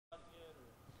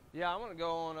Yeah, I'm gonna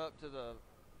go on up to the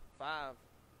 5.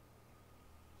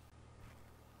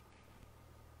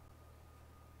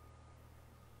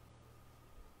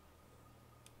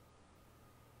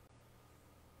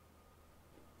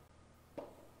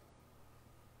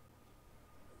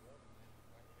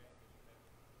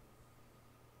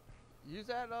 Use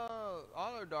that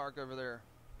auto dark over there.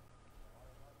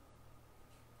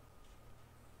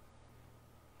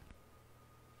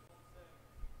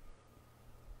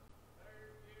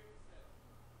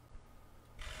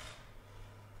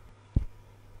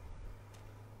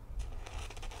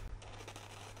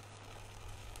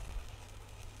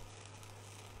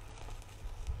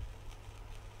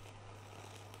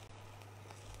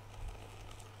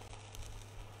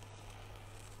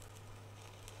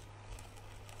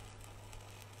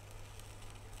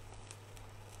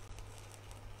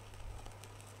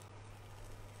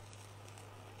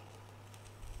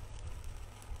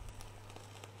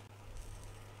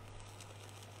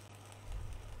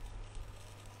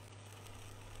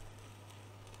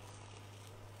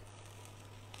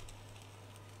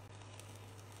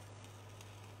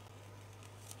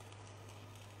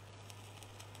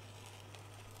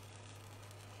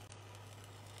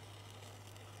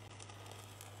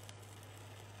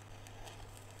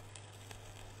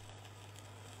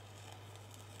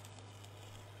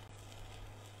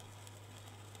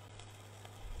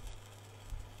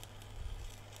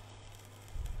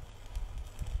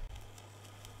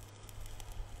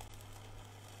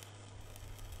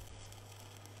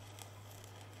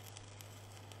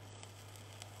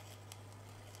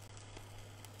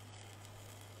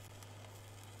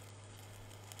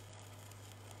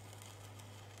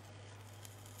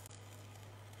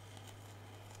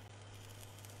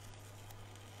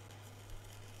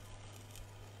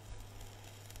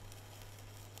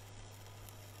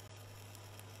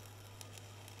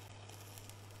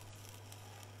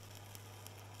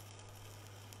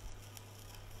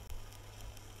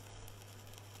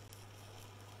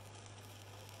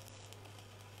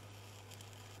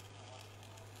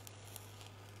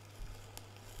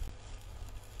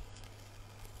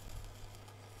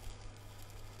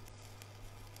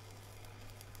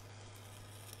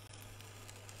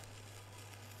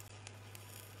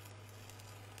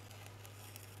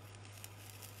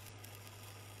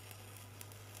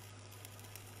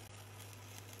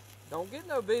 Don't get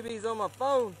no BBs on my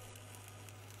phone.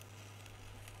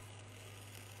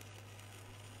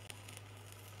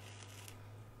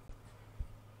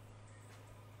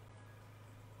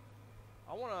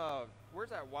 I wanna. Where's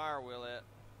that wire wheel at?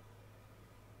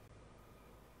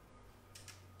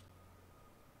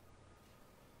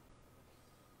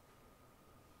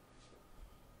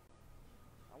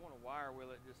 I wanna wire wheel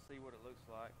it, just see what it looks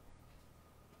like.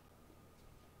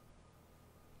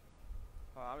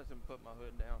 Oh, I'm just gonna put my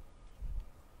hood down.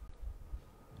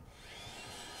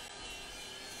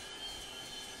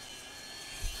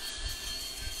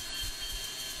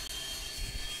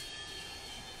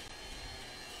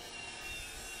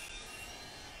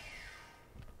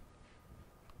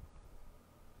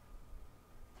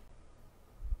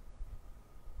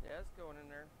 Yeah, it's going in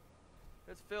there.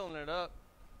 It's filling it up.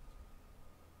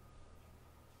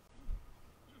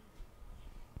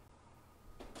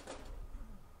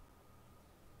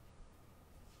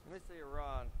 Let me see a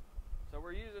rod. So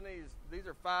we're using these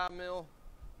are 5 mil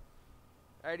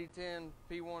 8010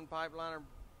 P1 pipe liner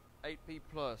 8P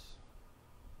plus.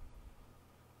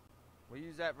 We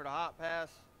use that for the hot pass.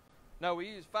 No, we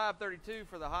use 532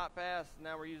 for the hot pass.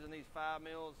 Now we're using these 5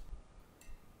 mils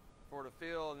for the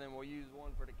fill, and then we'll use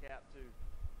one for the cap too.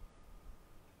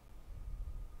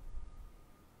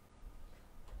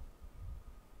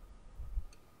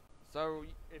 So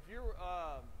if you're,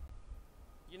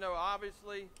 you know,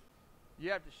 obviously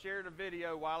you have to share the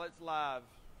video while it's live.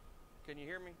 Can you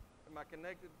hear me? Am I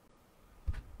connected?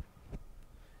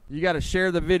 You got to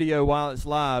share the video while it's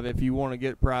live if you want to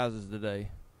get prizes today.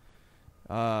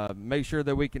 Make sure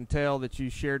that we can tell that you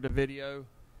shared the video.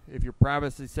 If your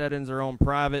privacy settings are on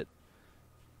private,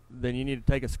 then you need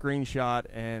to take a screenshot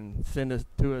and send it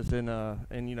to us in a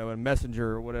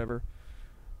Messenger or whatever.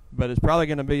 But it's probably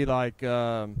going to be like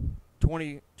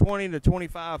 20 to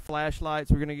 25 flashlights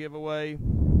we're going to give away.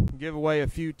 Give away a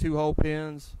few 2-hole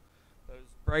pins, those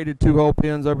braided 2-hole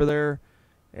pins over there,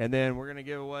 and then we're going to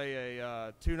give away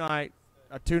a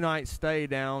two-night stay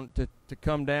down to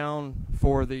come down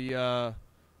for the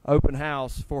open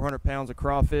house. 400 pounds of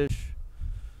crawfish.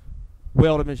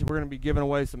 Welding machine. We're going to be giving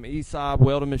away some ESOB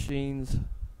welding machines.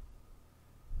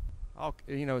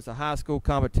 It's a high school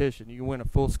competition. You can win a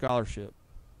full scholarship.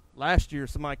 Last year,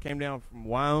 somebody came down from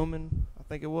Wyoming, I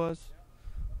think it was.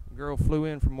 A girl flew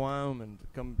in from Wyoming to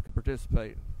come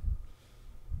participate.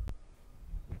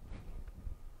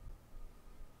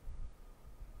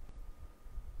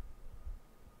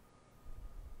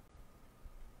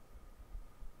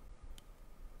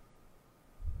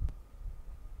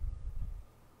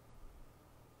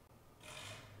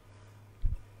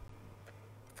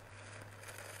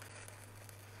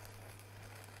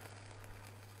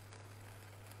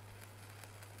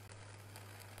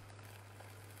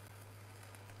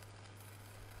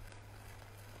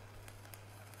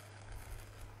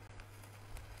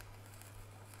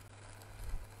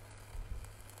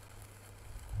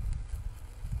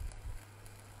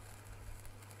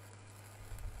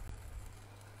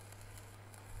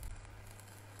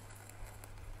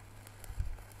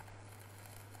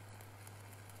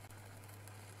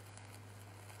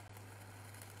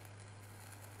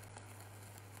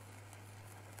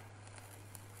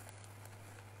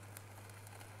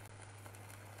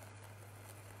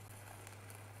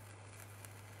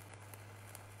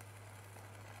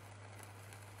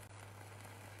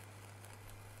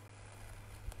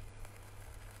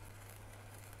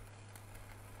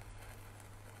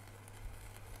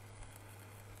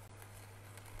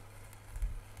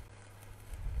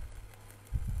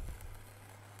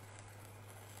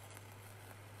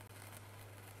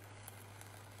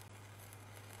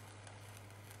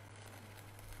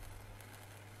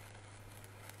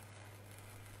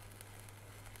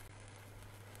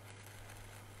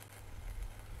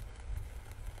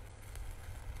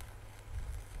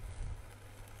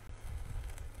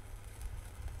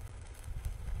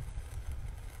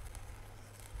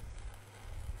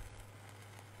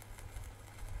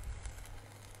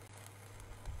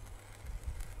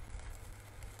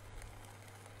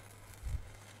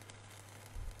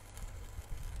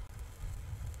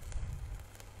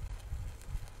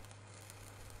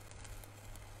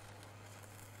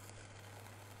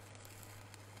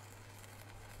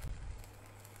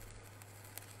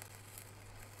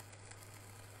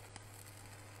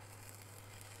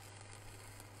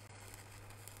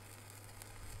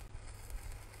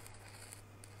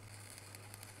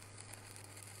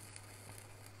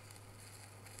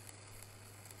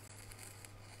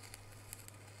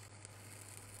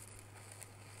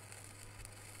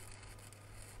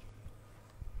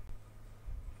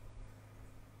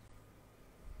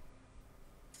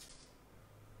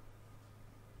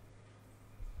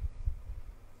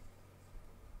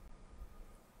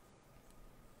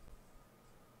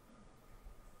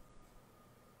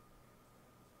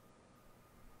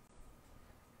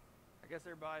 guess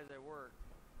everybody's at work.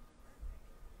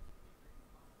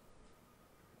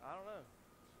 I don't know.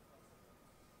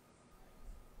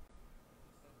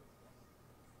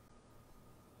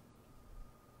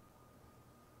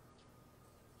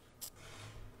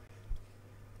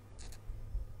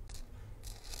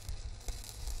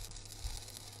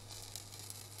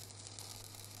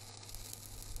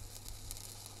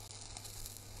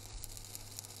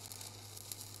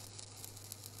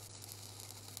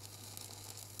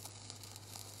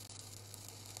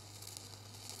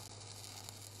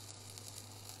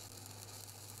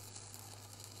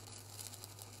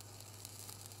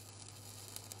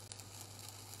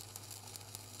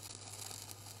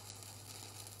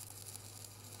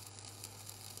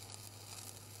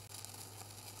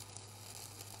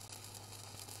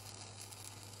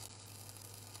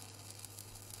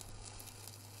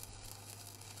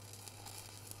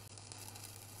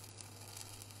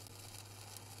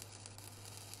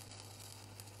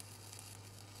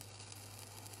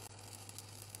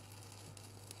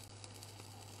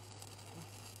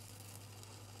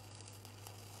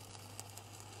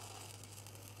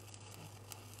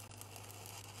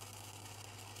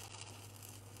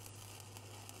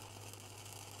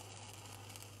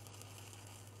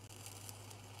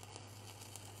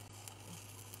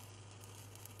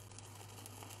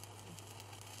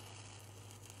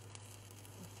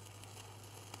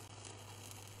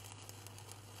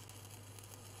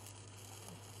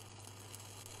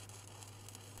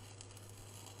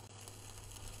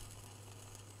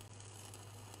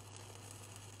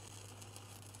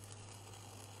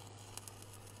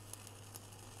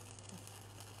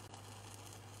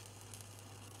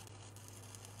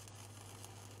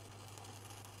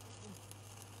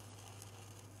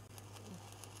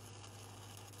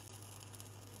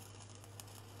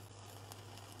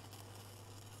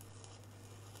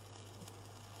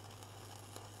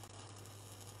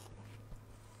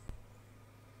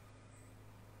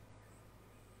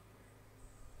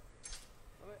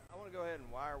 I want to go ahead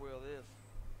and wire wheel this.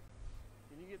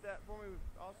 Can you get that for me,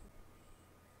 Austin?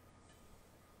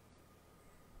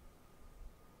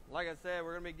 Like I said,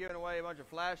 we're going to be giving away a bunch of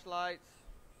flashlights.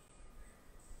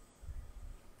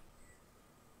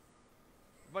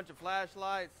 A bunch of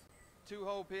flashlights,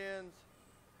 2-hole pins,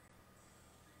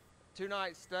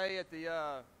 2-night stay at the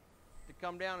to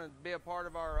come down and be a part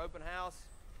of our open house.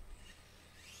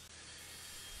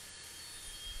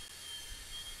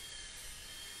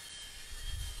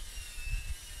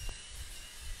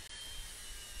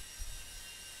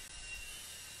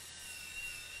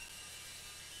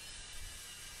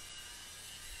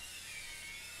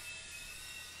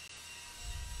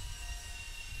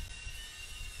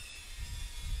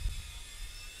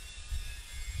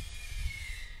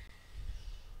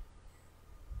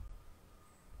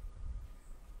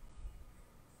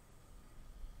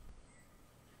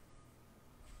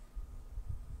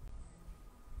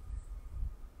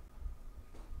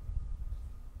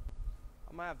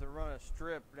 I'm gonna have to run a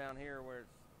strip down here where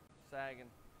it's sagging.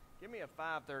 Give me a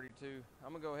 532.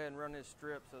 I'm gonna go ahead and run this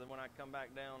strip so that when I come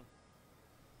back down.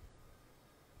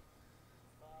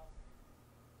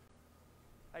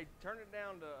 Hey, turn it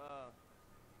down to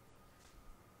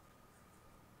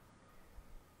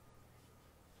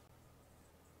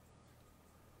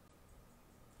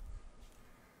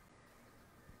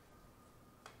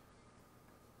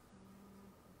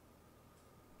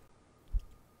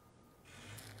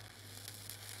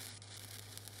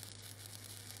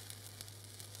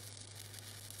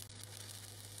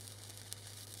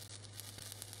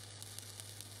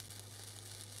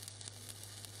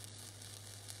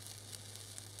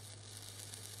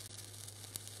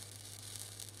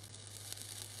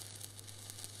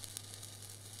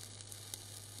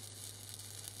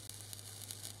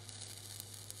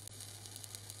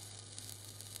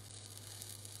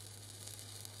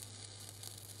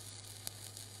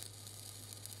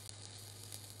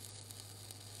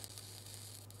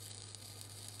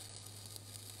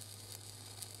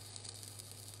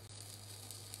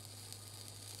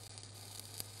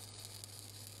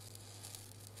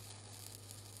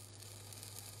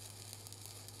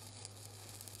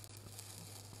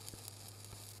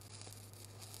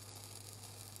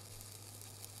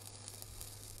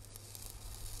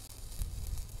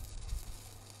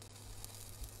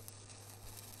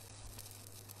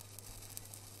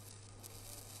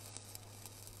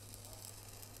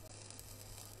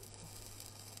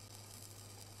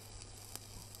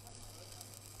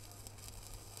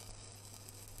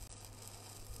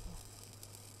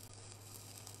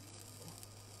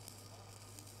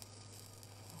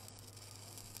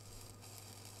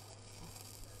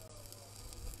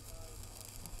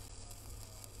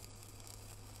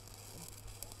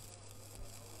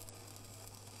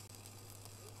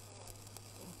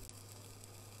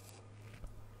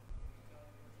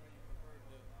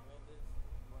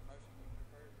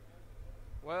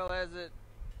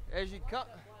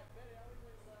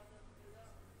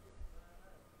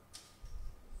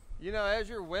You know, as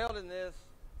you're welding this,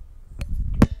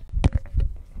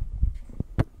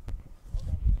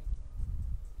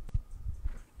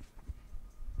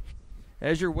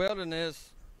 as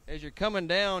you're coming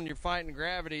down, you're fighting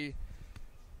gravity.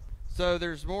 So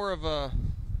there's more of a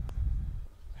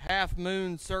half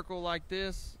moon circle like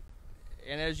this,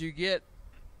 and as you get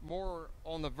more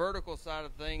on the vertical side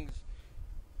of things,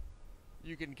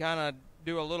 you can kind of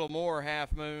do a little more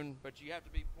half moon, but you have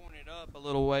to be pointed up a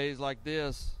little ways like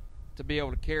this to be able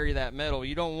to carry that metal.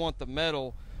 You don't want the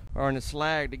metal or the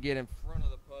slag to get in front of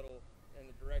the puddle in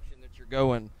the direction that you're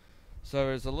going. So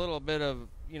there's a little bit of,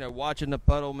 you know, watching the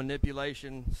puddle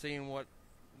manipulation, seeing what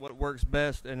works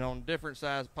best, and on different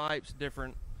size pipes,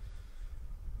 different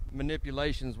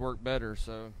manipulations work better.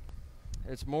 So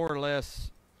it's more or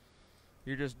less,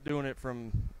 you're just doing it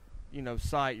from, you know,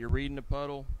 sight. You're reading the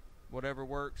puddle, whatever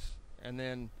works. And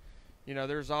then, you know,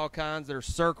 there's all kinds. There's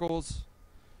circles,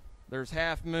 there's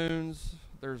half moons,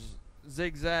 there's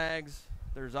zigzags,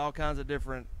 there's all kinds of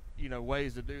different, you know,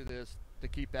 ways to do this to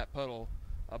keep that puddle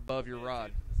above your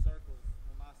rod.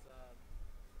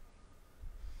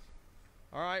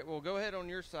 All right, well, go ahead on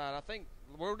your side. I think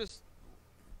we'll just,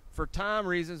 for time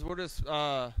reasons, we'll just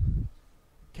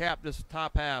cap this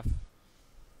top half.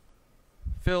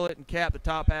 Fill it and cap the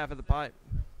top half of the pipe.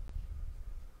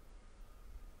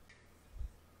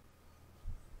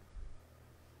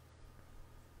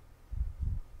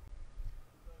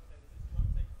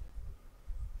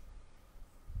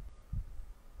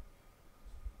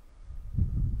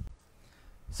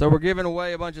 So we're giving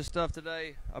away a bunch of stuff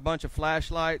today, a bunch of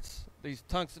flashlights. These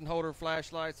tungsten holder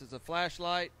flashlights is a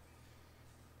flashlight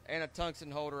and a tungsten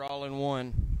holder all in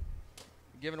one.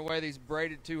 Giving away these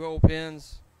braided 2-hole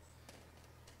pins.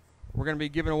 We're going to be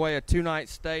giving away a 2-night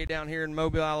stay down here in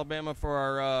Mobile, Alabama for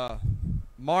our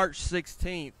March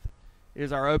 16th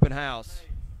is our open house.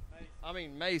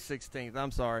 May 16th,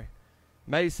 I'm sorry.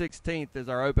 May 16th is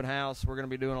our open house. We're going to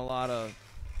be doing a lot of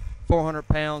 400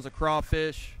 pounds of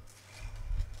crawfish,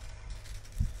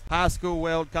 high school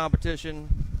weld competition.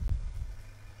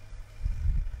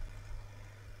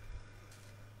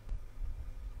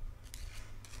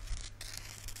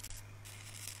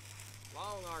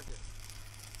 Long arc it.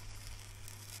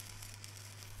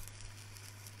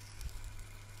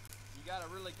 You got to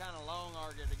really kind of long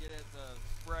arc it to get it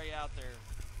to spray out there.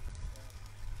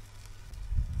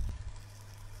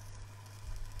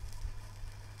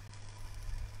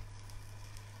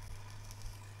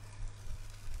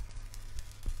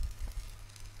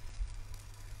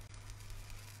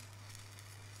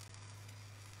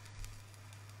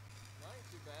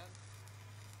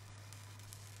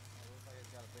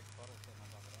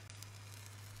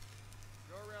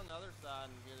 Go around the other side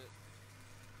and get it.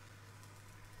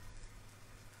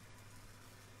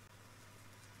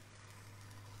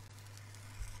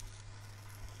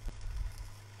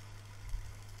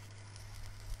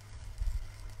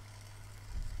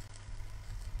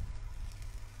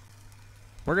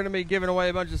 We're going to be giving away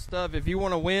a bunch of stuff. If you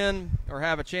want to win or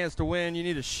have a chance to win, you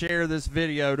need to share this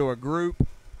video to a group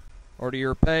or to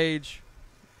your page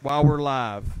while we're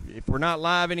live. If we're not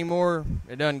live anymore,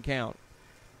 it doesn't count.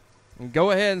 And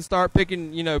go ahead and start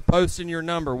picking, you know, posting your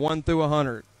number 1 through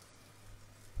 100.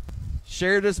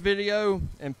 Share this video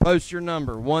and post your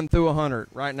number 1 through 100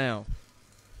 right now.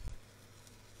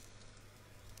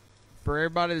 For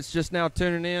everybody that's just now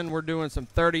tuning in, we're doing some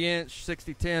 30-inch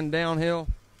 60-10 downhill,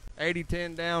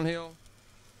 80-10 downhill.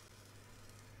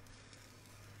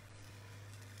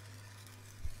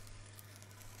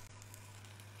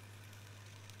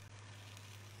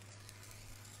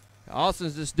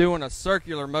 Austin's just doing a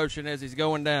circular motion as he's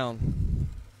going down.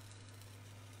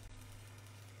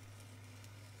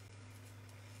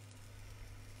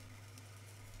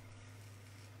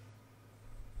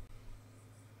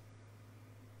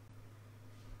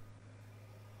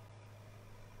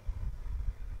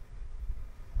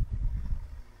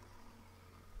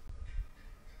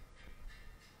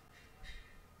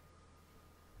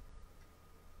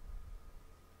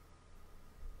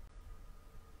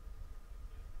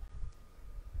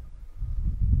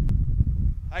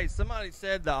 Hey, somebody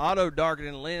said the auto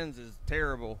darkening lens is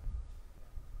terrible.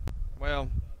 Well,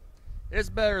 it's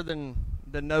better than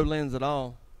no lens at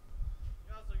all.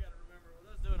 You also got to remember, with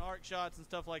us doing arc shots and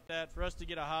stuff like that, for us to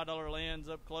get a high dollar lens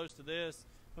up close to this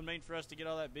would mean for us to get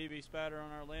all that BB spatter on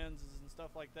our lenses and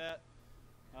stuff like that.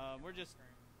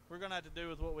 We're gonna have to do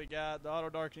with what we got, the auto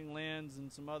darkening lens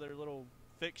and some other little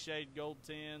fixed shade gold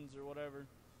tins or whatever.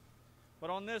 But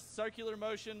on this circular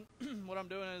motion, what I'm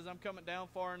doing is I'm coming down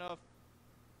far enough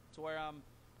to where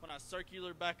when I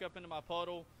circular back up into my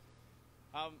puddle,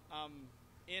 I'm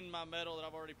in my metal that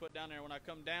I've already put down there. When I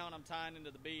come down, I'm tying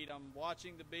into the bead. I'm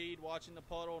watching the bead, watching the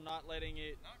puddle, not letting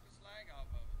it Knock the slag off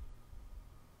of it.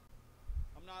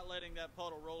 I'm not letting that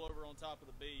puddle roll over on top of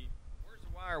the bead. Where's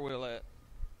the wire wheel at?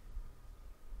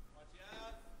 Watch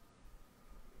out.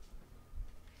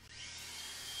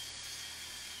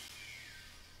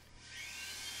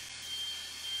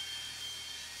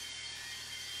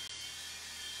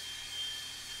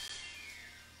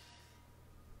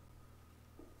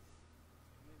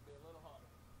 Need to be a little hotter.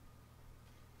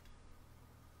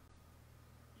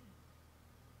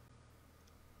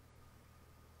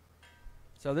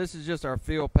 So this is just our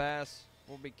field pass.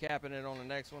 We'll be capping it on the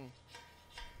next one.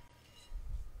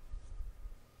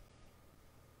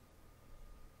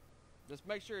 Just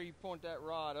make sure you point that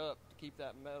rod up to keep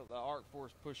that metal, the arc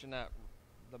force pushing that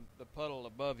the puddle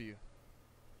above you.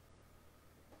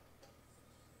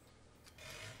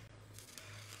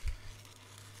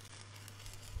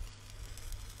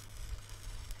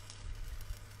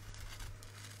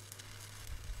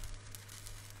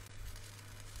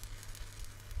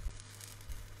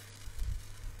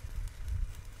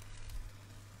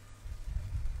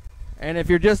 And if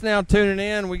you're just now tuning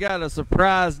in, we got a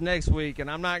surprise next week, and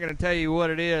I'm not going to tell you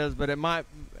what it is, but it might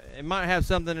have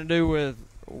something to do with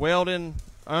welding,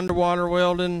 underwater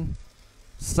welding,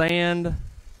 sand,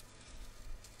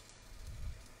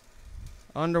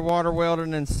 underwater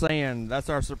welding and sand. That's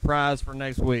our surprise for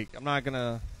next week. I'm not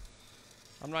gonna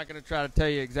try to tell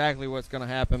you exactly what's going to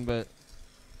happen, but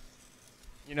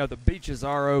you know the beaches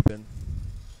are open.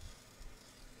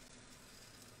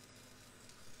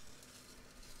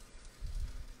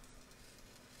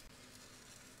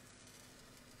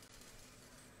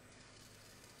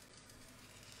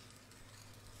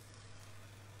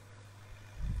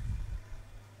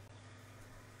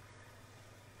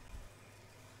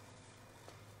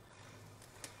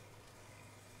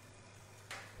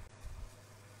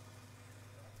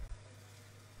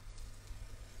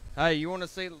 Hey, you want to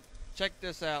see? Check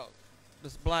this out.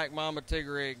 This black Mama TIG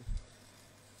rig.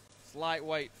 It's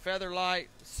lightweight, feather light,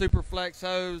 super flex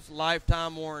hose,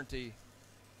 lifetime warranty.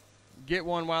 Get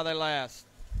one while they last.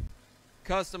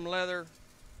 Custom leather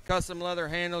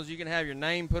handles. You can have your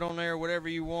name put on there, whatever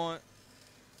you want.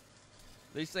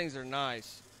 These things are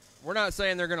nice. We're not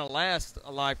saying they're going to last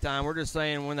a lifetime. We're just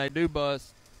saying when they do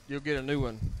bust, you'll get a new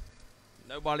one.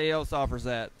 Nobody else offers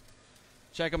that.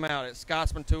 Check them out at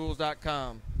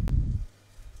scotsmantools.com.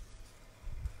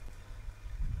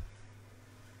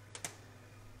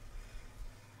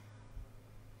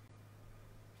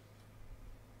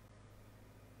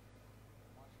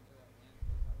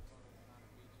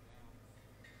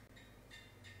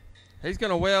 He's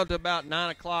going to weld to about 9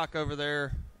 o'clock over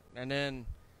there, and then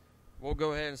we'll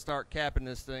go ahead and start capping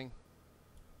this thing.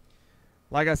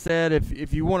 Like I said,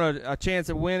 if you want a chance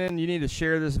at winning, you need to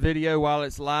share this video while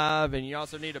it's live, and you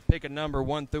also need to pick a number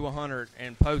 1 through 100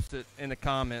 and post it in the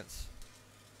comments.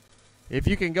 If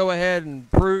you can go ahead and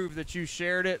prove that you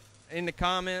shared it in the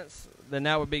comments, then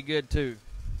that would be good too.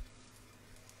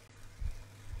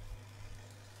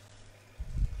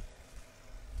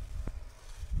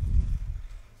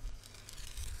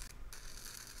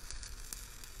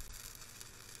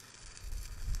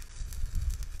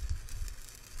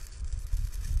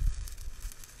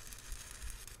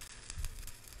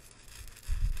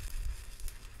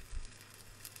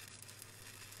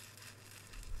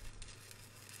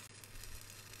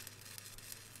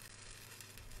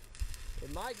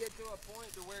 It might get to a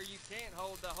point to where you can't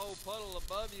hold the whole puddle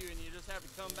above you and you just have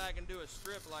to come back and do a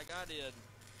strip like I did.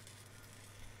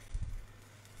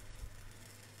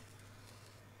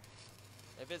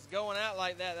 If it's going out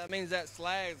like that, that means that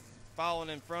slag's falling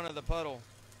in front of the puddle.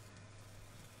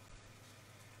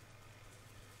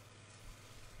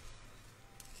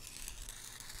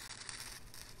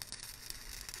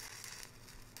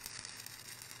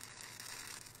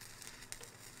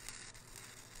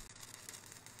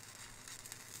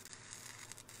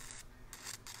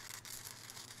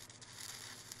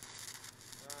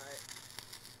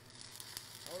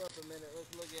 Hold up a minute,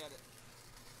 let's look at it.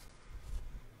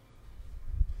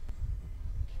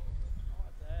 I'll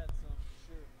have to add some for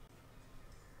sure.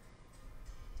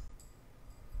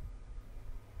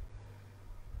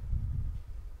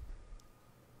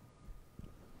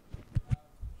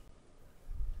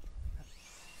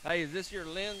 Hey, is this your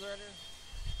lens right here?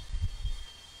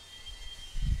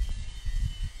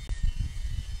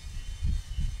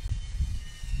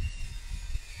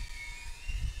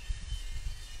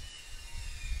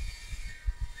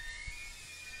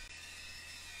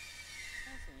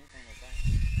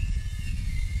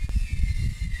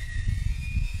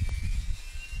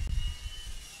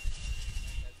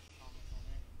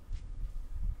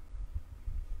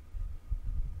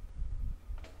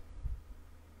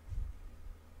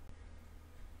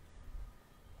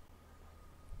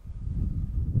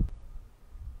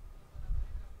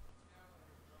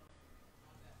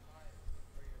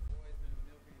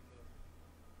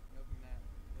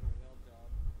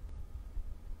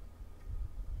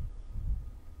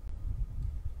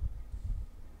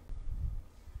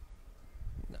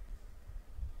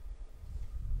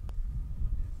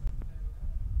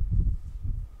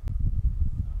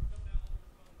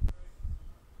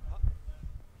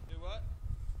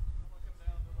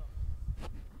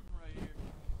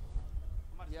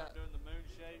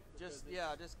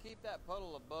 just keep that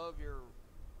puddle above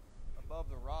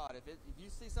the rod. If you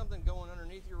see something going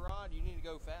underneath your rod, you need to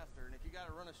go faster. And if you got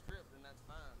to run a strip, then that's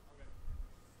fine. Okay.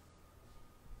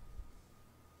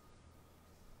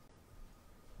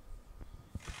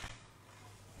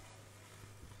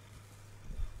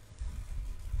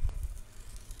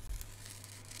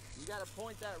 You got to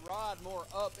point that rod more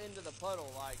up into the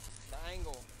puddle, like the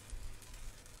angle.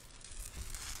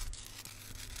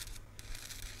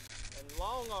 And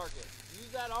long arc it.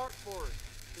 Use that arc force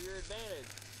to your advantage.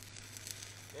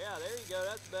 Yeah, there you go.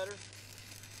 That's better.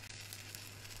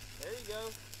 There you go.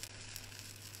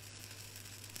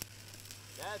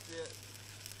 That's it.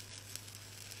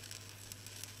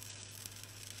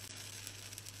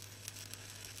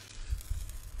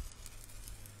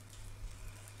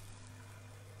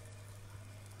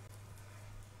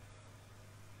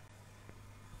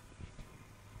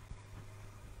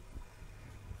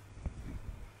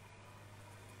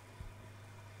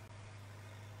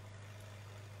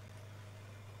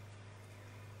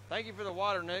 Thank you for the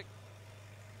water, Nick.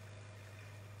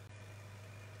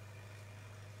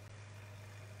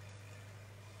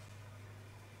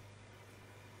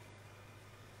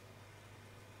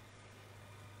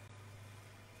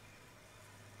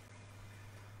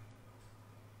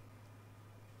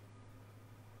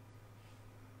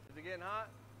 Is it getting hot?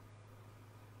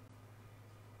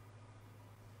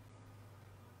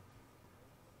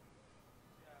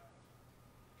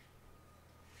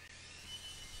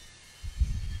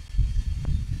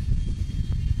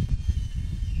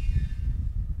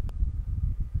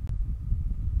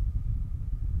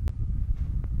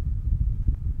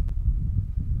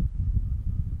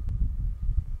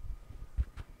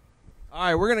 All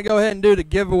right, we're going to go ahead and do the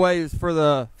giveaways for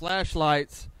the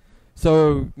flashlights.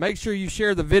 So make sure you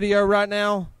share the video right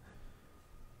now.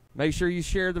 Make sure you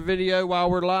share the video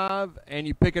while we're live, and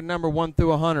you pick a number 1 through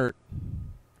 100.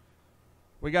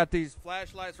 We got these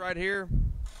flashlights right here.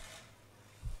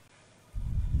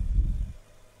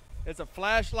 It's a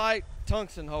flashlight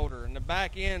tungsten holder, and the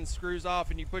back end screws off,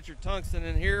 and you put your tungsten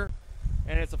in here,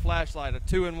 and it's a flashlight, a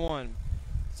 2-in-1.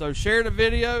 So share the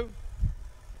video.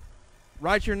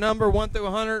 Write your number 1 through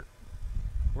 100.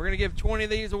 We're going to give 20 of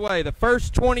these away. The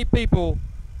first 20 people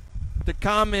to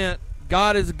comment,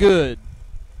 God is good,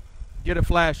 get a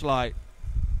flashlight.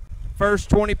 First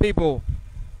 20 people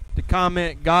to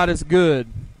comment, God is good,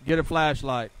 get a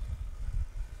flashlight.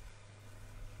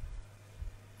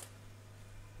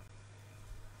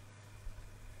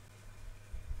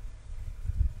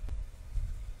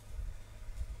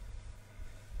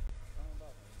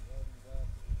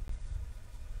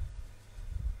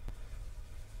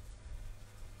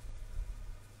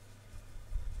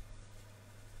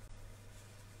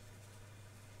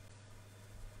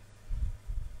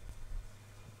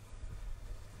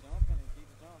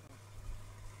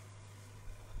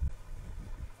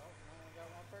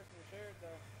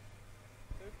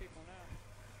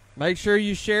 Make sure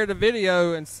you share the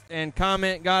video and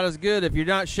comment God is good. If you're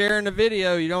not sharing the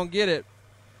video, you don't get it.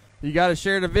 You got to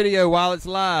share the video while it's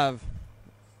live,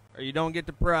 or you don't get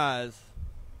the prize.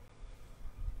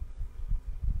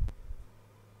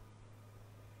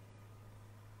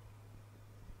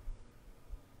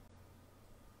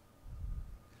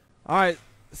 All right,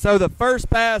 so the first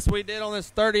pass we did on this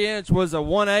 30-inch was a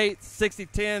 1/8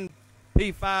 6010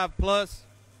 P5 Plus.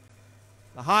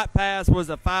 The hot pass was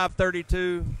a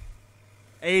 532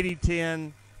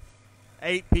 8010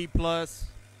 8P Plus.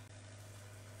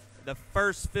 The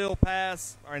first fill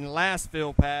pass, or in the last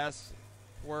fill pass,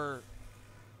 were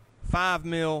 5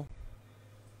 mil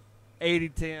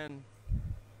 8010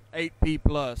 8P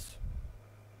Plus.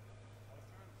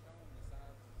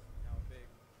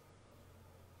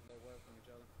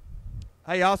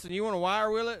 Hey Austin, you want to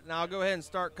wire wheel it? And I'll go ahead and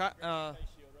start.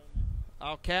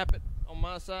 I'll cap it on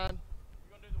my side.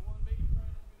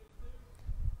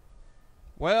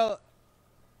 Well,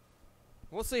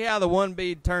 we'll see how the one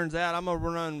bead turns out. I'm going to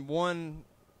run one.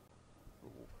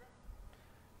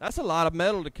 That's a lot of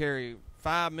metal to carry.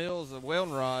 5 mils of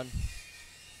welding rod.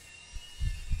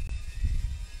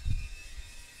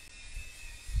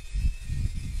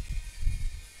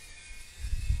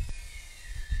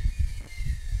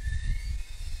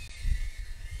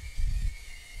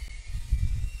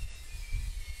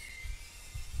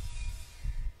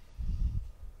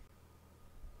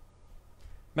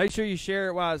 Make sure you share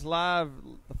it while it's live.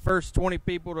 The first 20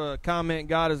 people to comment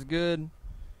God is good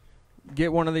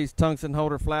get one of these tungsten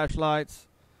holder flashlights.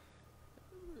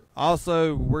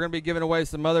 Also, we're going to be giving away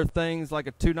some other things, like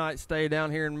a 2-night stay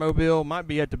down here in Mobile. Might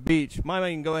be at the beach. Might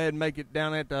even go ahead and make it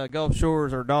down at the Gulf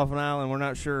Shores or Dolphin Island. We're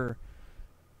not sure.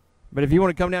 But if you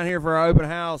want to come down here for our open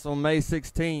house on May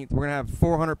 16th, we're going to have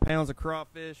 400 pounds of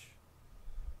crawfish.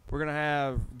 We're going to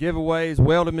have giveaways,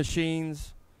 welding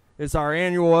machines. It's our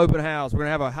annual open house. We're going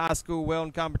to have a high school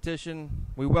welding competition.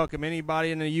 We welcome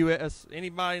anybody in the U.S.,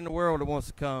 anybody in the world that wants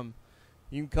to come.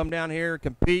 You can come down here,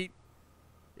 compete.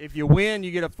 If you win,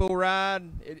 you get a full ride.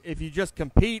 If you just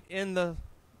compete in the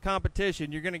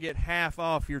competition, you're going to get half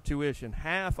off your tuition.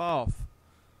 Half off.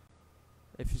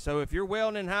 If you're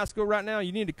welding in high school right now,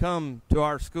 you need to come to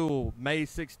our school May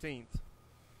 16th.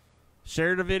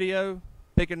 Share the video,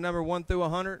 pick a number 1 through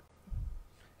 100.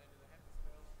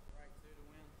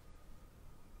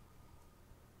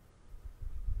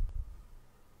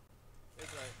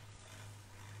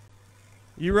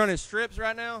 You running strips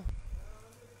right now?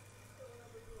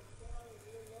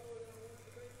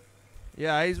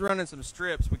 Yeah, he's running some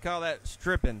strips. We call that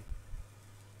stripping.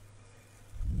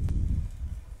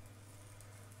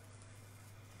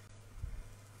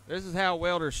 This is how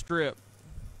welders strip.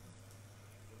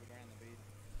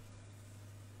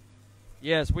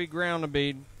 Yes, we ground the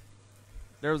bead.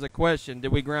 There was a question.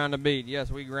 Did we ground the bead?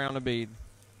 Yes, we ground the bead.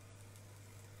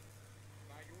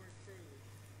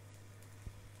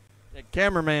 The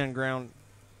cameraman ground.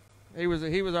 He was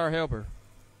our helper.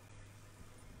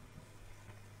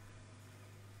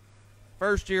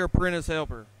 First year apprentice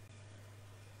helper.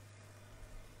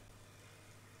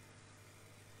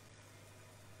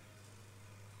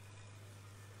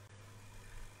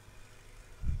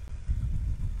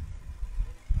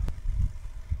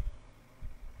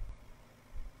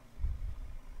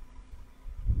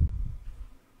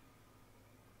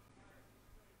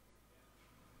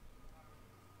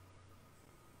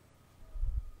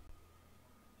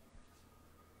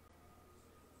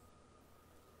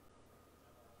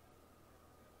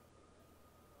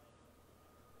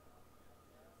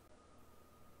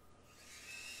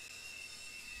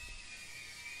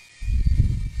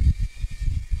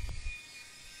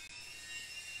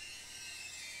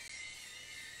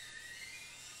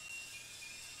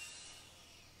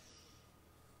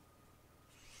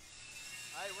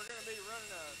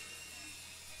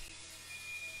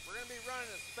 We're going to be running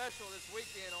a special this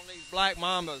weekend on these Black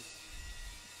Mambas.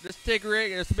 This TIG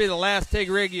rig, this will be the last TIG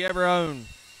rig you ever own.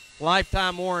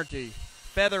 Lifetime warranty.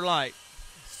 Feather Light.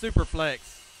 Superflex.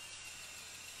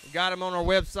 We got them on our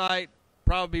website.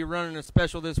 Probably be running a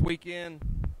special this weekend.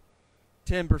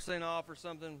 10% off or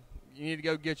something. You need to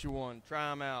go get you one. Try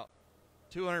them out.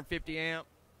 250 amp.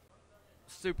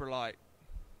 Super light.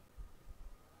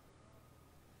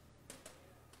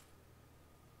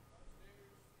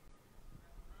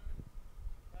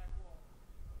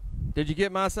 Did you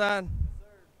get my side? Yes, sir.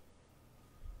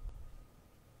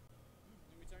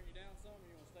 Let me turn you down some, or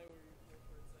you want to stay where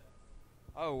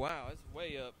it's at? Oh, wow. It's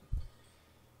way up.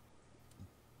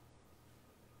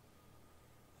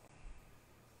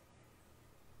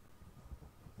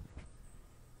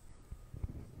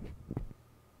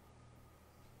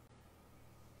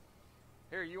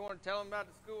 Here, you want to tell them about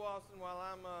the school, Austin, while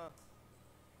I'm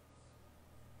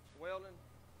welding?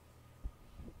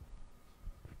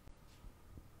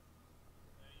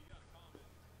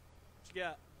 What you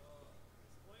got?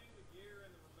 Explain the gear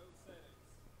and the remote settings.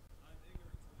 I'm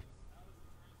ignorant to this. How does it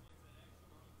translate to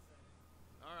actual remote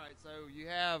settings? All right, so you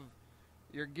have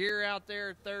your gear out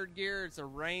there, third gear. It's a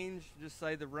range. Just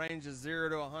say the range is 0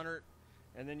 to 100.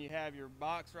 And then you have your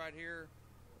box right here,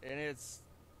 and it's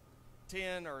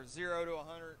 10 or 0 to 100%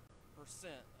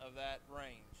 of that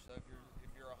range. So if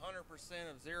you're 100%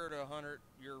 of 0 to 100,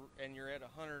 you're at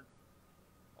 100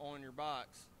 on your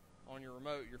box. On your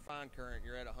remote, your fine current,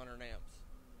 you're at 100 amps.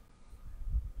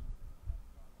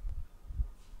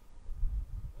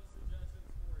 What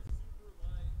suggestions for a super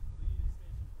light lead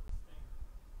extension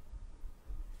for a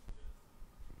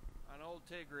stinger? An old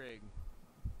TIG rig.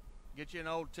 Get you an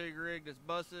old TIG rig that's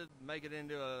busted, make it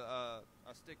into a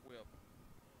stick whip.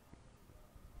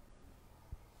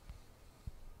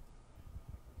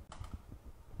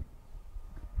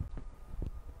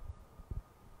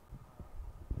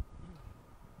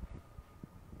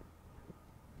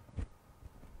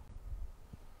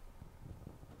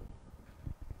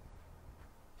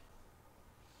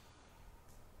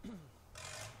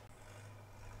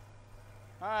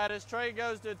 All right, as Trey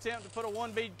goes to attempt to put a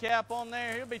 1 bead cap on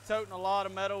there, he'll be toting a lot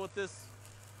of metal with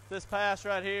this pass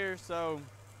right here, so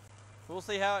we'll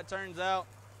see how it turns out.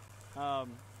 You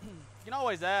can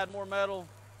always add more metal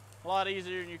a lot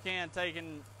easier than you can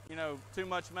taking, too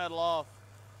much metal off.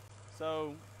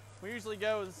 So we usually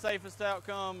go with the safest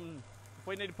outcome. If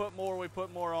we need to put more, we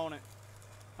put more on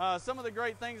it. Some of the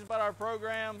great things about our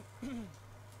program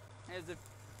is if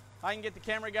I can get the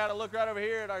camera guy to look right over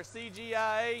here at our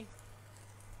CGIA.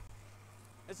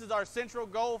 This is our Central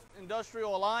Gulf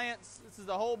Industrial Alliance. This is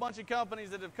a whole bunch of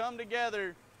companies that have come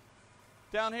together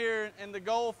down here in the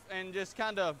Gulf and just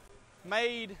kind of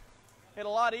made it a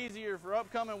lot easier for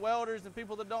upcoming welders and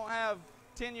people that don't have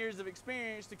 10 years of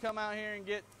experience to come out here and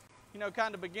get, you know,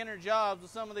 kind of beginner jobs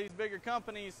with some of these bigger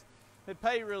companies that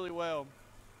pay really well.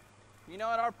 You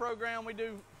know, at our program we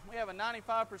have a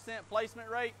 95% placement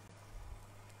rate.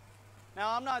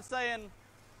 Now, I'm not saying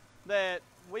that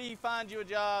we find you a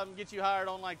job and get you hired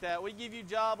on like that. We give you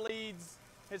job leads.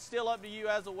 It's still up to you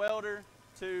as a welder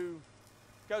to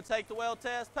go take the weld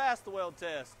test, pass the weld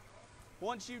test.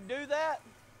 Once you do that,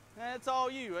 it's all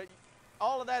you.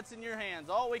 All of that's in your hands.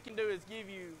 All we can do is give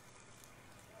you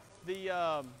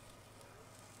the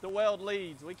weld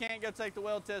leads. We can't go take the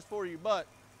weld test for you, but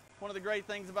one of the great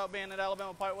things about being at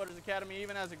Alabama Pipe Welders Academy,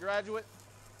 even as a graduate,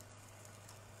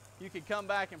 you could come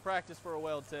back and practice for a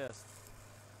weld test.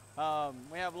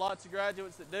 We have lots of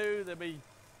graduates that do. They'll be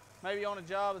maybe on a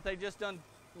job that they just done,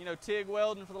 you know, TIG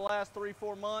welding for the last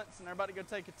 3-4 months, and they're about to go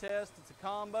take a test. It's a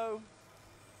combo.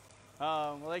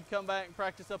 Well, they can come back and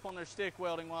practice up on their stick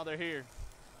welding while they're here.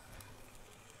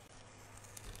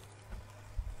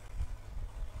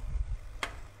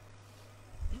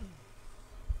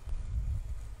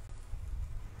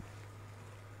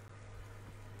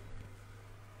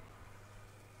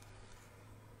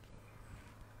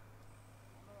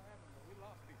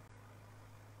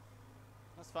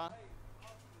 That's fine.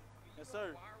 Yes,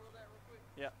 sir.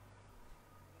 Yeah.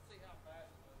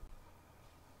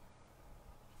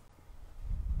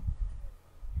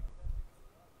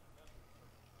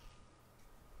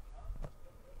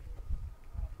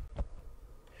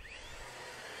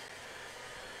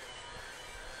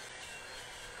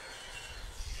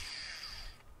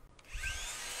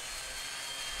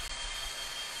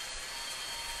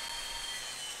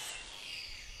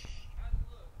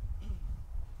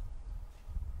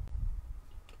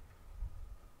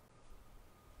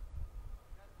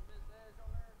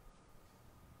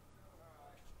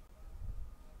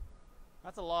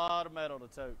 That's a lot of metal to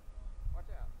tote. Watch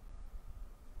out.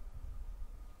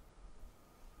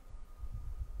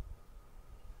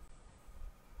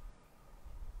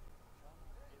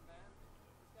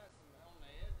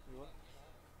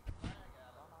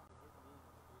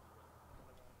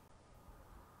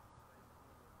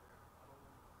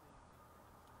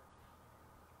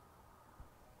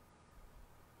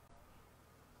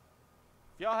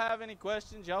 If y'all have any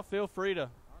questions, y'all feel free to,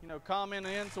 you know, comment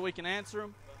in so we can answer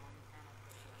them.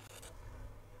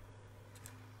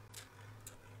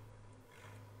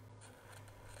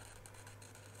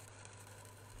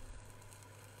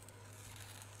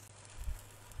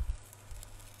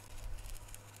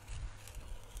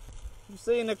 You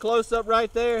see in the close-up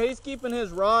right there, he's keeping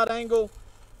his rod angle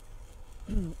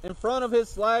in front of his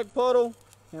slag puddle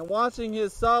and watching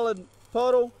his solid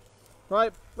puddle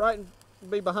right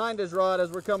be behind his rod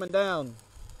as we're coming down.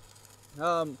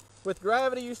 With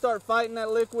gravity, you start fighting that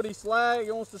liquidy slag.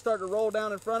 It wants to start to roll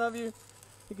down in front of you.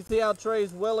 You can see how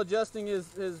Trey's well adjusting his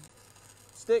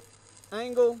stick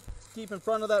angle to keep in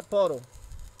front of that puddle.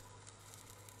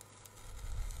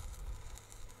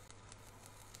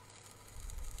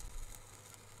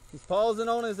 He's pausing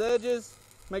on his edges.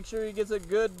 Make sure he gets a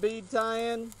good bead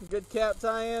tie-in, a good cap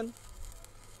tie-in.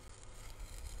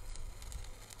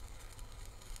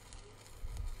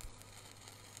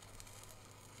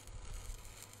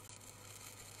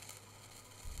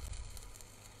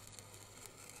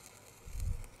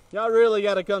 Y'all really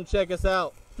got to come check us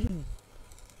out.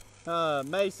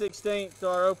 May 16th to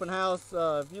our open house.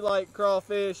 If you like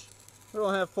crawfish, we're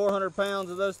going to have 400 pounds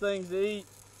of those things to eat.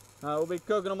 We'll be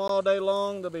cooking them all day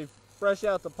long. They'll be fresh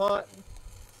out the pot.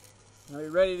 They'll be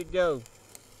ready to go.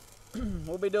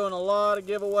 We'll be doing a lot of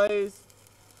giveaways.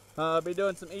 Be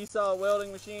doing some ESAW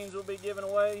welding machines we'll be giving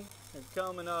away. And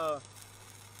come and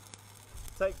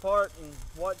take part and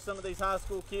watch some of these high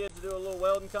school kids do a little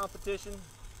welding competition.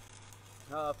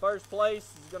 First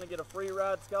place is going to get a free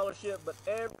ride scholarship, but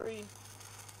every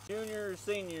junior or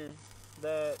senior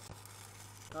that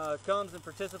comes and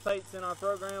participates in our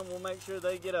program, we'll make sure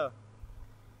they'll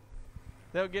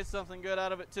get something good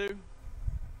out of it too. We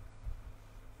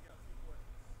got 2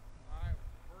 questions. All right.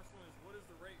 First one is, what is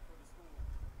the rate for the school?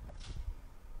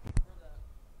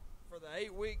 For the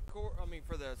 8-week course,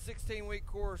 for the 16-week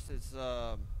course, it's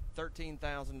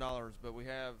 $13,000. But we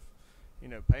have, you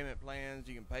know, payment plans.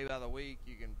 You can pay by the week.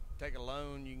 You can take a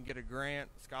loan. You can get a grant,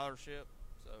 scholarship.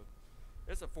 So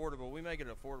it's affordable. We make it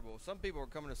affordable. Some people are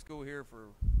coming to school here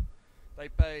they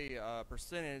pay a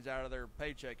percentage out of their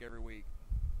paycheck every week.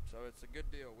 So it's a good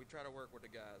deal. We try to work with the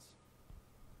guys.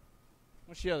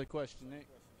 What's the other question, Nick?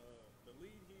 The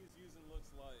lead he is using looks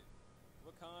like,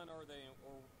 what kind are they,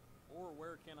 or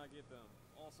where can I get them?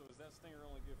 Also, is that stinger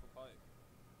only good for pipe?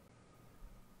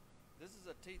 This is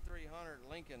a T300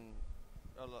 Lincoln.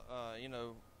 You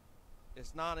know,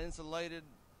 it's not insulated,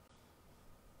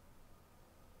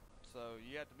 so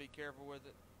you have to be careful with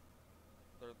it.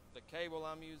 The cable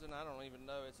I'm using, I don't even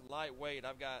know. It's lightweight.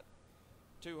 I've got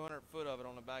 200 foot of it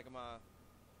on the back of my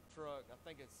truck. I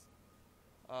think it's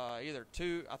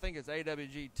I think it's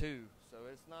AWG2. So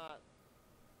it's not,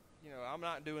 you know, I'm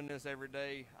not doing this every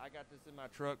day. I got this in my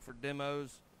truck for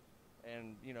demos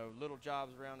and, you know, little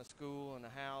jobs around the school and the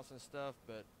house and stuff.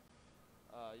 But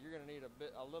you're going to need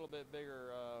a little bit bigger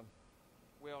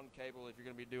welding cable if you're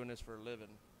going to be doing this for a living.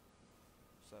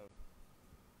 So.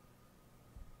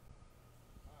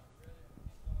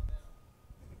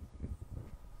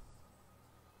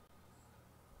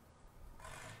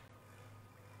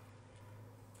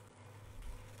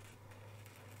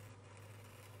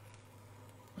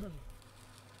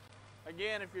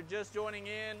 Again, if you're just joining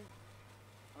in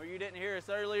or you didn't hear us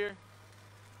earlier,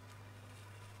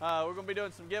 we're going to be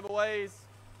doing some giveaways.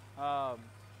 We'll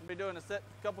be doing a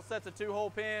couple sets of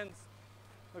 2-hole pins.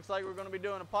 Looks like we're going to be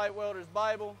doing a pipe welder's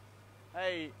Bible.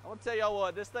 Hey, I want to tell y'all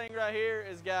what, this thing right here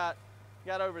has got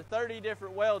over 30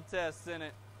 different weld tests in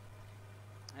it.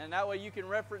 And that way you can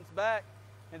reference back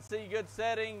and see good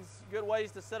settings, good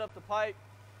ways to set up the pipe.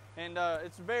 And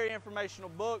it's a very informational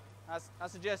book. I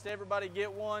suggest everybody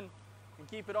get one and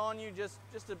keep it on you just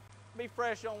to be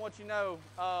fresh on what you know.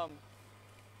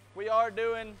 We are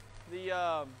doing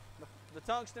the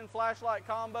tungsten flashlight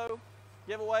combo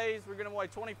giveaways. We're giving away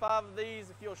 25 of these.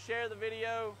 If you'll share the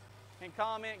video and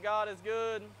comment "God is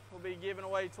good," we'll be giving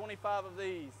away 25 of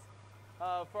these.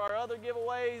 For our other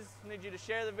giveaways, I need you to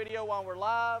share the video while we're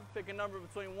live. Pick a number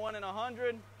between 1 and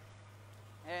 100.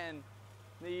 And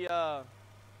see,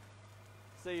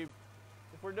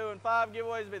 if we're doing 5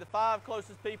 giveaways, it'll be the 5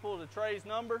 closest people to Trey's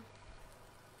number.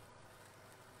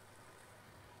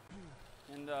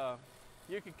 And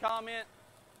you can comment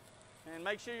and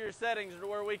make sure your settings are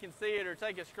where we can see it, or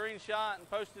take a screenshot and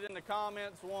post it in the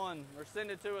comments or send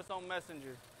it to us on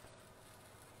Messenger.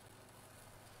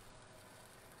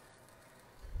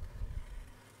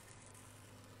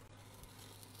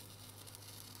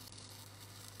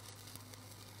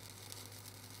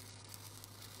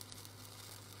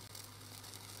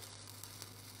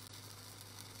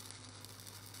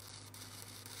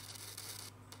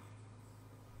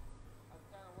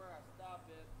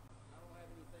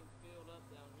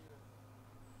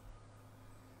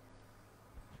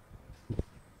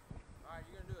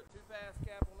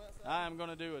 I am going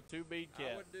to do a 2-bead cap.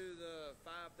 I would do the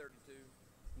 532.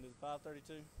 Do the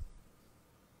 532?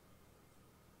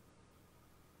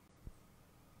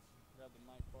 Grab the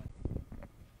mic for you.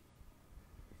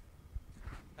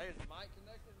 Hey, is the mic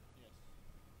connected? Yes.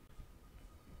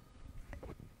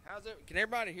 How's it? Can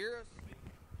everybody hear us?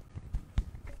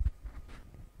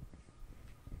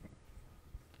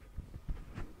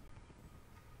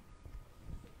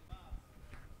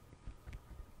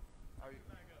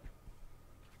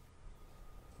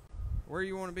 Where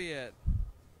you want to be at?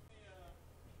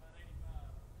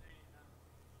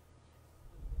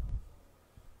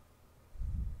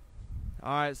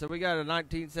 All right, so we got a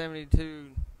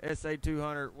 1972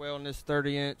 SA200 welding this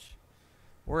 30-inch.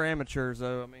 We're amateurs,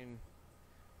 though. I mean,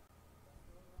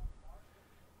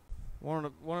 one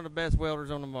of the best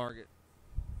welders on the market.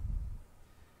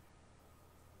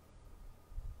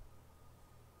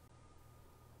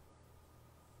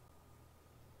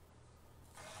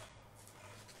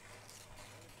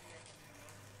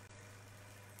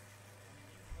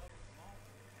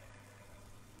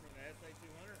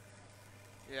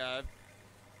 Yeah,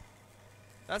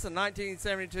 that's a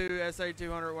 1972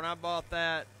 SA200. When I bought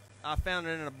that, I found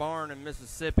it in a barn in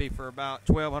Mississippi for about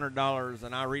 $1,200,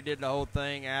 and I redid the whole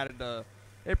thing. Added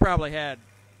it probably had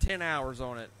 10 hours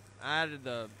on it. I added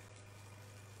the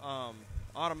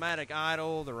automatic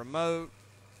idle, the remote,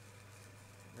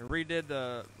 and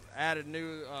added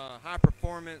new high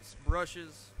performance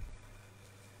brushes.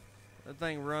 That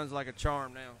thing runs like a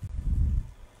charm now.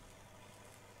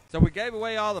 So we gave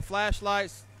away all the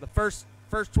flashlights. The first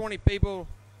 20 people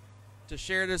to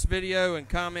share this video and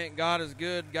comment "God is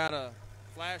good" got a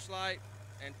flashlight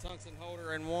and tungsten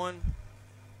holder in one.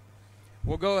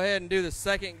 We'll go ahead and do the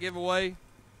second giveaway,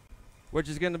 which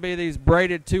is going to be these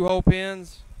braided 2-hole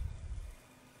pins.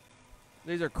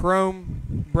 These are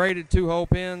chrome braided 2-hole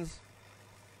pins.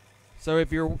 So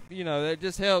if you're, that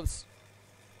just helps.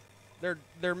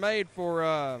 They're made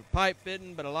for pipe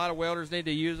fitting, but a lot of welders need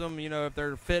to use them, if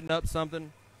they're fitting up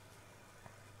something.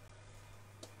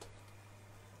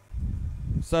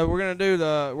 So we're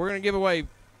gonna give away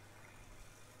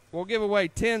we'll give away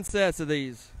 10 sets of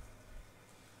these.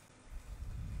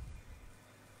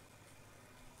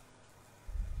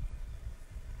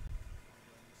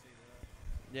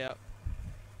 Yep.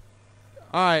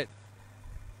 All right.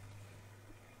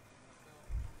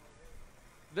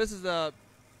 This is a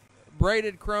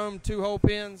braided chrome 2-hole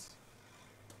pins.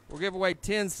 We'll give away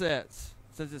 10 sets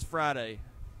since it's Friday.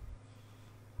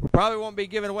 We probably won't be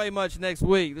giving away much next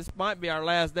week. This might be our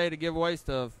last day to give away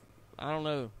stuff. I don't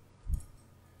know.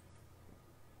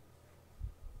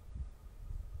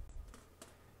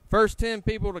 First 10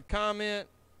 people to comment.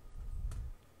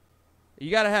 You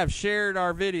got to have shared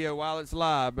our video while it's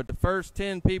live, but the first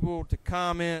 10 people to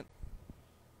comment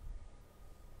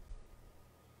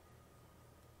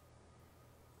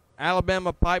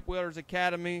Alabama Pipe Welders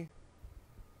Academy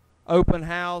open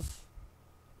house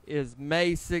is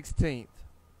May 16th.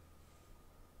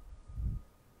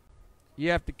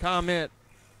 You have to comment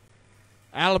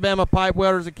Alabama Pipe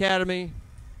Welders Academy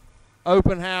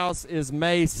open house is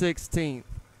May 16th.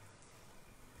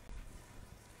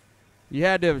 You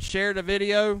had to have shared a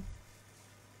video.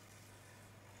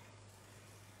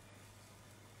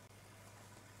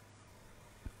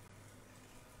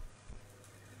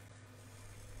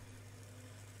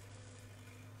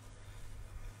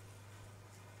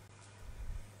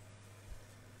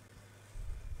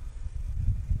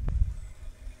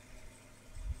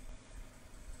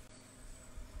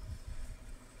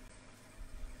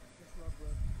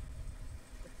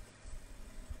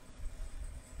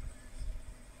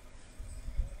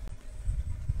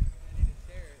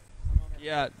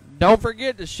 Yeah, don't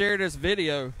forget to share this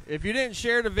video. If you didn't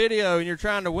share the video and you're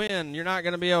trying to win, you're not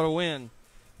going to be able to win.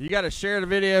 You got to share the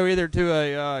video either to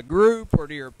a group or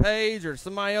to your page or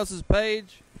somebody else's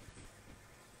page.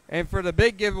 And for the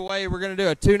big giveaway, we're going to do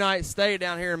a 2-night stay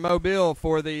down here in Mobile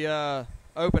for the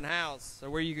open house, so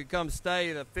where you could come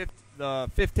stay the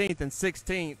 15th and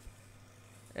 16th.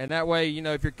 And that way, you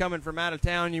know, if you're coming from out of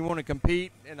town and you want to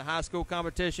compete in the high school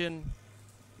competition,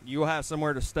 you'll have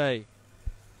somewhere to stay.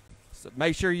 So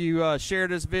make sure you share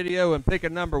this video and pick a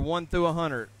number 1 through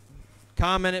 100.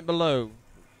 Comment it below.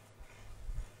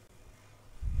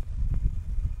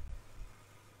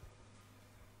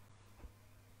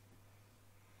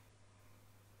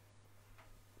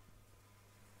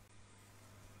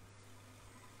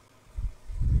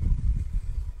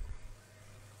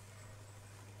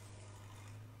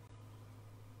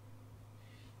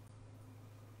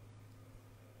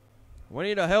 We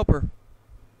need a helper.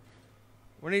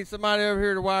 We need somebody over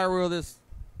here to wire wheel this.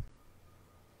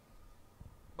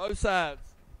 Both sides.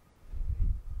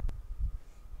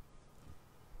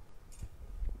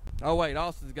 Oh, wait,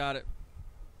 Austin's got it.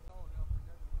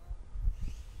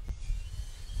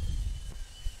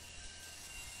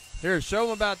 Here, show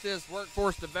them about this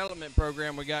workforce development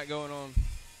program we got going on.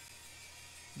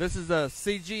 This is the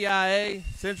CGIA,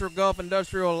 Central Gulf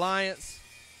Industrial Alliance,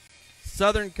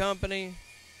 Southern Company,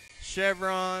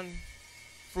 Chevron,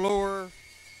 Fluor,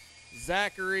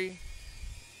 Zachary,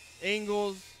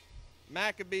 Ingalls,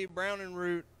 Maccabee, Brown and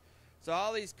Root. So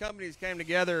all these companies came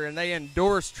together and they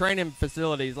endorsed training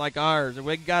facilities like ours. And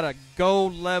we got a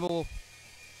gold level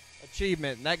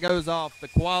achievement. And that goes off the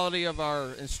quality of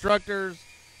our instructors,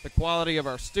 the quality of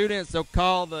our students. They'll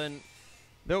call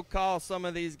some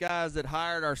of these guys that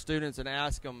hired our students and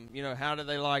ask them, you know, how do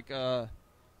they like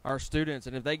our students?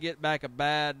 And if they get back a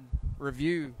bad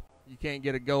review, you can't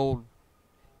get the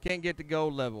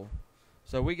gold level.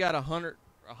 So we got 100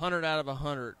 out of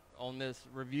 100 on this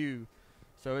review.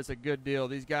 So it's a good deal.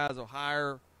 These guys will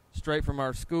hire straight from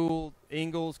our school.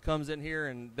 Ingalls comes in here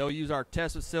and they'll use our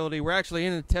test facility. We're actually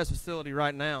in the test facility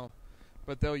right now,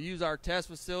 but they'll use our test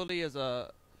facility as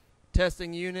a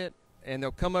testing unit, and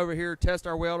they'll come over here, test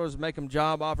our welders, make them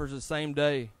job offers the same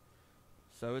day.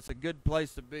 So it's a good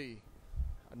place to be.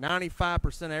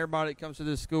 95% of everybody that comes to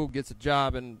this school gets a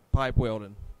job in pipe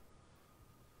welding.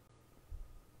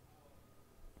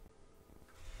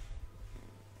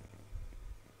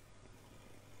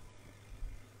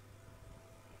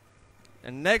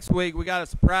 And next week we got a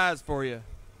surprise for you.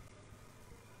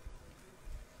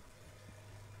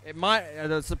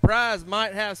 The surprise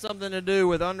might have something to do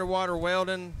with underwater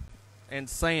welding and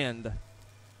sand.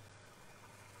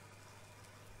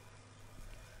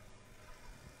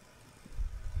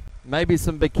 Maybe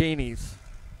some bikinis.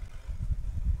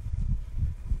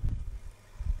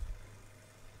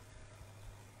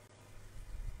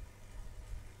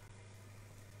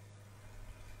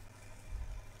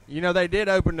 You know, they did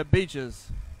open the beaches.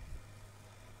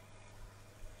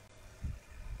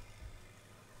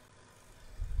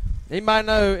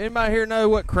 Anybody here know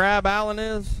what Crab Island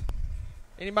is?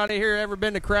 Anybody here ever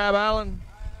been to Crab Island?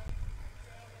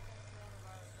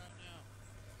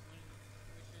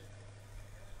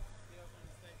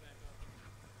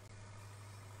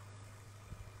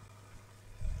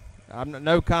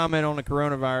 No comment on the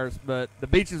coronavirus, but the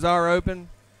beaches are open,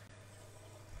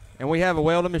 and we have a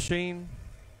welding machine,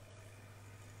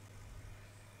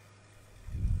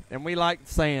 and we like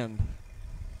sand.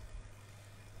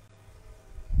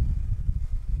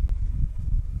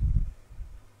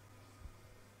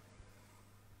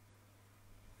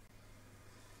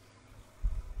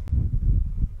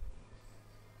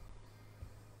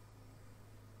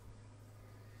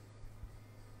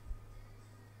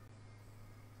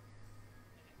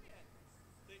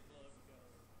 Thick glove to go.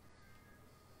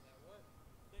 That what?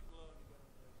 Thick glove to go.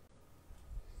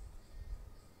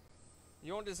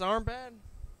 You want this arm pad?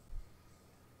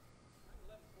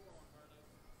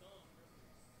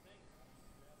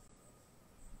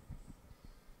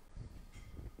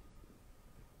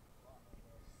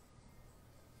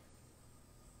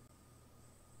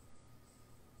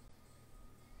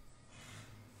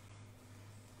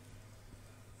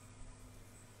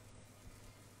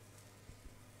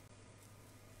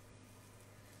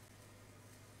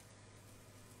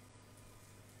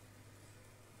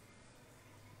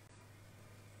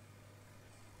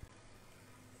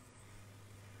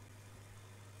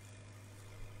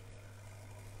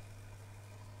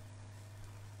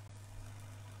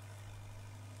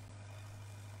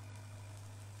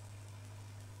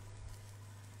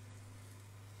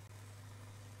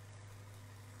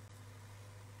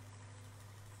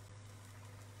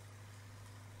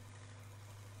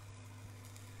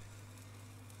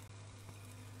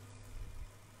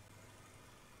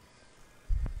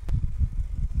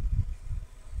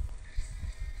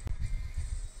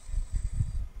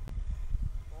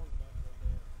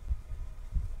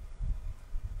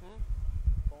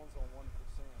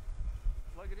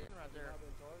 Plug it in right there.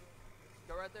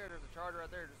 Go right there. There's a charger right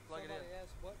there. Just plug it in. Somebody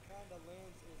asked, what kind of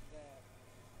lens is that?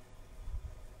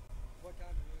 What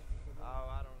kind of lens is the lens? Oh,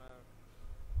 I don't know.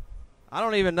 I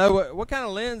don't even know what kind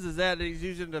of lens is that he's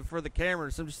using for the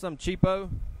camera. Just some cheapo.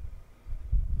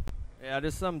 Yeah,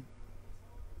 just some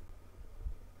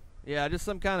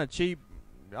kind of cheap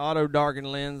auto darken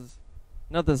lens.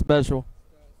 Nothing special.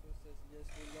 So it says, yes,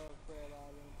 we love Crab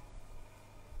Island.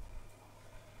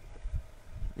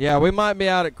 Yeah, we might be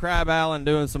out at Crab Island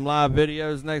doing some live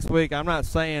videos next week. I'm not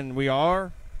saying we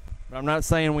are, but I'm not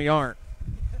saying we aren't.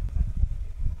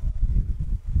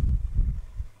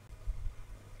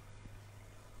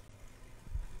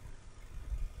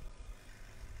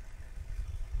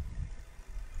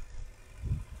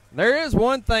 There is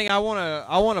one thing I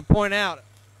want to point out.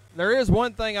 There is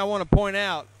one thing I want to point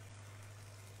out.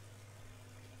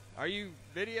 Are you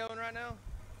videoing right now?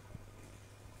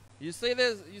 You see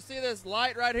this? You see this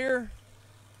light right here?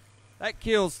 That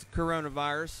kills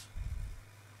coronavirus.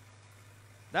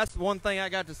 That's one thing I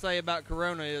got to say about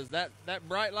corona is that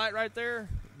bright light right there,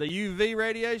 the UV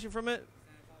radiation from it,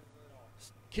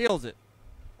 kills it.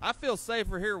 I feel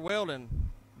safer here welding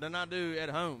than I do at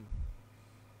home.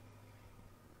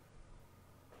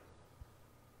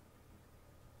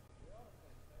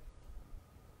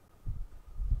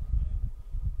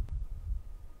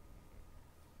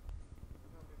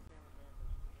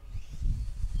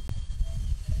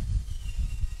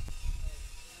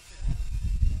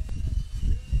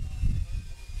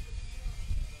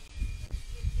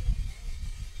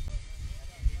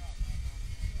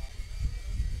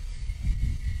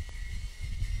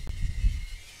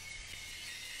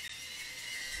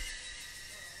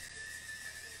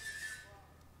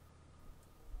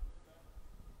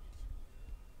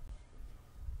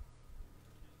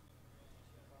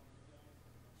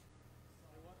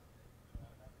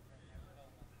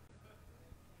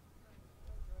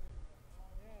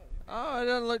 Oh, it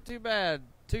doesn't look too bad.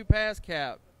 2 pass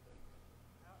cap.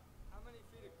 How many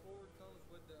feet of cord comes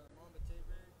with the Mamba tape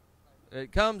rig?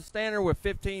 It comes standard with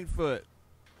 15 foot.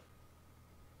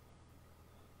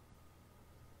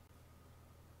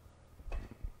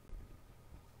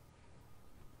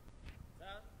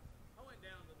 I went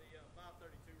down to the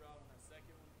 532 rod on that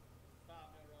second one. 5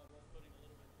 mil rod was putting a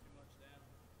little bit too much down.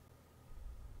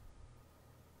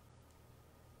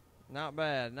 Not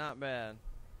bad, not bad.